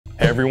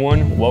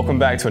everyone, welcome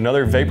back to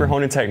another Vapor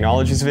Honing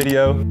Technologies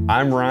video.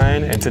 I'm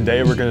Ryan, and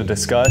today we're going to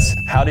discuss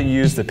how to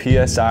use the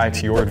PSI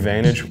to your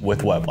advantage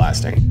with wet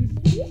blasting.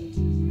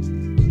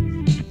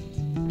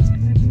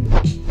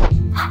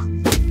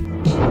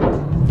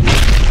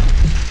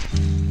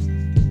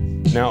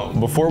 Now,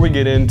 before we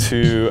get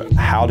into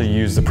how to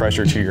use the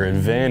pressure to your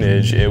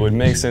advantage, it would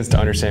make sense to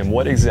understand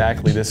what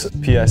exactly this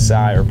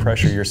PSI or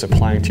pressure you're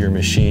supplying to your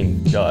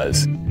machine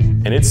does.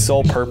 And its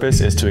sole purpose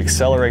is to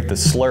accelerate the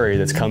slurry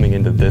that's coming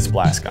into this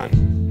blast gun.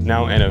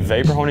 Now, in a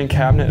vapor honing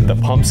cabinet, the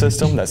pump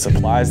system that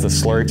supplies the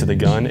slurry to the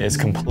gun is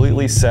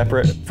completely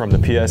separate from the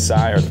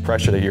PSI or the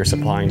pressure that you're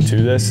supplying to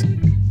this.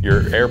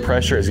 Your air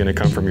pressure is going to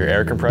come from your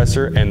air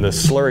compressor, and the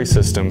slurry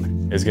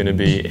system is going to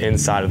be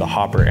inside of the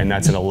hopper, and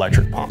that's an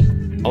electric pump.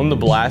 On the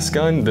blast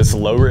gun, this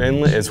lower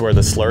inlet is where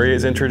the slurry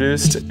is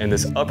introduced, and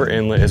this upper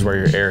inlet is where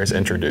your air is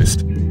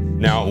introduced.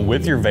 Now,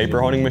 with your vapor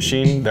honing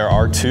machine, there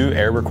are two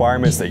air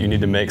requirements that you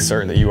need to make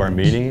certain that you are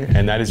meeting,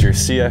 and that is your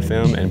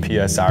CFM and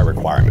PSI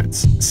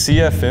requirements.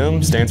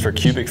 CFM stands for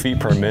cubic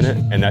feet per minute,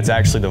 and that's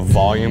actually the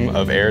volume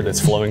of air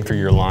that's flowing through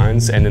your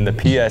lines, and then the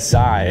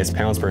PSI is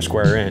pounds per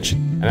square inch,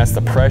 and that's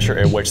the pressure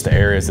at which the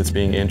air is that's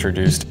being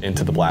introduced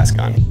into the blast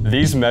gun.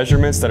 These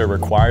measurements that are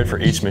required for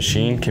each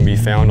machine can be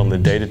found on the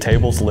data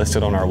tables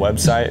listed on our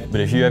website, but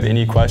if you have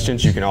any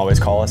questions, you can always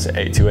call us at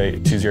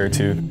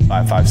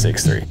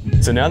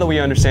 828-202-5563. So now that we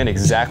understand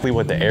exactly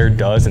what the air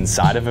does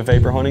inside of a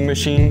vapor honing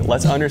machine,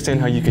 let's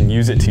understand how you can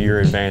use it to your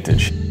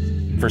advantage.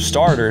 For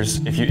starters,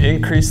 if you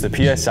increase the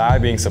PSI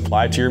being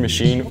supplied to your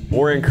machine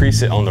or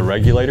increase it on the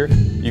regulator,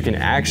 you can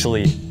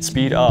actually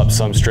speed up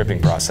some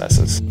stripping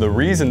processes. The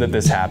reason that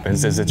this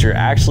happens is that you're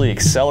actually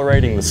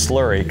accelerating the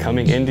slurry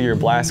coming into your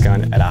blast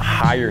gun at a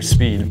higher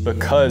speed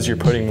because you're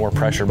putting more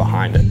pressure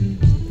behind it.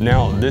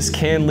 Now, this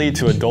can lead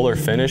to a duller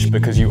finish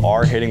because you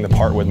are hitting the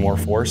part with more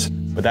force,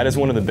 but that is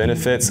one of the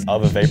benefits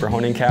of a vapor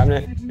honing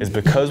cabinet, is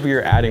because we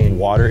are adding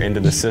water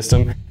into the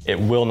system, it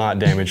will not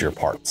damage your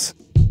parts.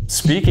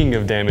 Speaking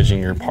of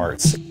damaging your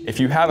parts, if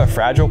you have a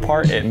fragile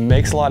part, it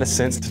makes a lot of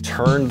sense to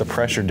turn the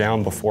pressure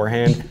down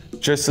beforehand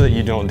just so that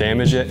you don't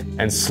damage it,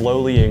 and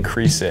slowly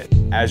increase it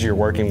as you're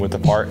working with the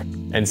part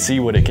and see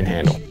what it can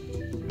handle.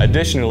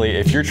 Additionally,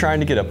 if you're trying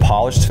to get a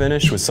polished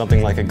finish with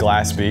something like a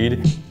glass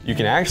bead, you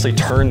can actually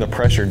turn the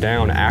pressure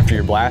down after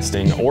you're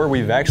blasting, or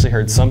we've actually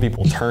heard some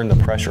people turn the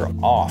pressure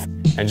off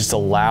and just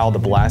allow the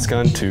blast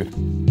gun to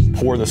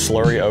pour the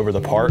slurry over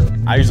the part.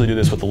 I usually do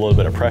this with a little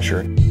bit of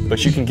pressure,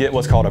 but you can get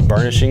what's called a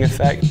burnishing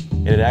effect,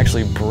 and it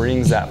actually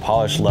brings that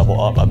polish level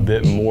up a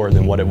bit more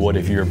than what it would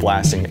if you were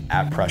blasting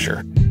at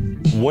pressure.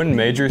 One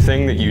major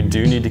thing that you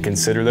do need to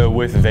consider though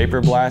with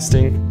vapor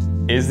blasting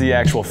is the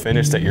actual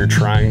finish that you're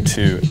trying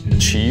to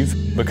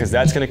achieve, because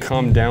that's going to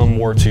come down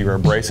more to your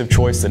abrasive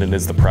choice than it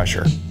is the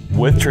pressure.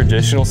 With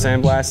traditional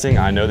sandblasting,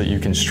 I know that you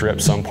can strip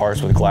some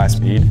parts with glass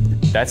bead.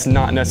 That's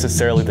not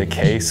necessarily the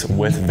case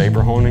with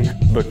vapor honing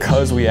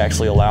because we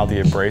actually allow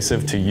the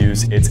abrasive to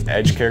use its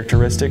edge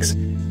characteristics.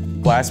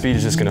 Glass bead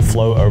is just going to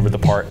flow over the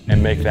part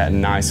and make that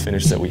nice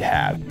finish that we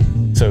have.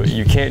 So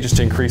you can't just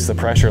increase the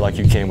pressure like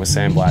you can with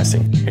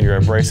sandblasting, and your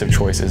abrasive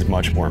choice is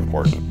much more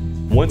important.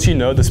 Once you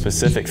know the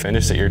specific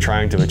finish that you're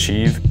trying to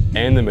achieve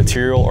and the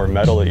material or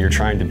metal that you're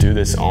trying to do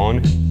this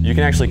on, you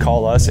can actually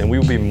call us and we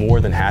will be more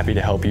than happy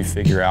to help you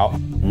figure out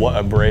what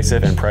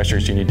abrasive and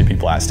pressures you need to be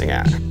blasting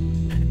at.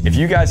 If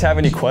you guys have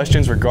any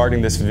questions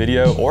regarding this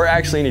video, or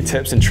actually any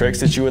tips and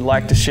tricks that you would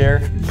like to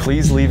share,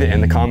 please leave it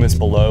in the comments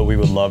below. We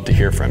would love to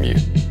hear from you.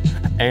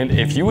 And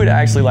if you would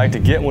actually like to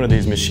get one of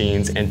these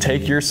machines and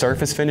take your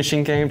surface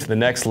finishing game to the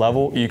next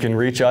level, you can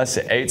reach us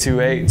at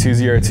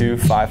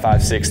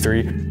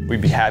 828-202-5563.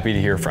 We'd be happy to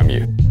hear from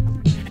you.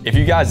 If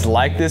you guys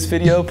like this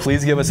video,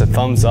 please give us a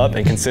thumbs up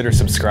and consider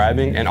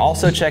subscribing, and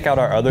also check out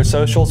our other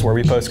socials where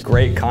we post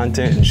great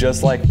content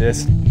just like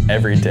this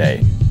every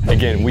day.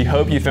 Again, we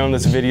hope you found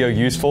this video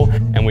useful,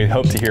 and we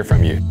hope to hear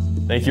from you.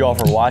 Thank you all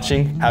for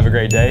watching. Have a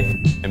great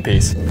day, and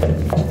peace.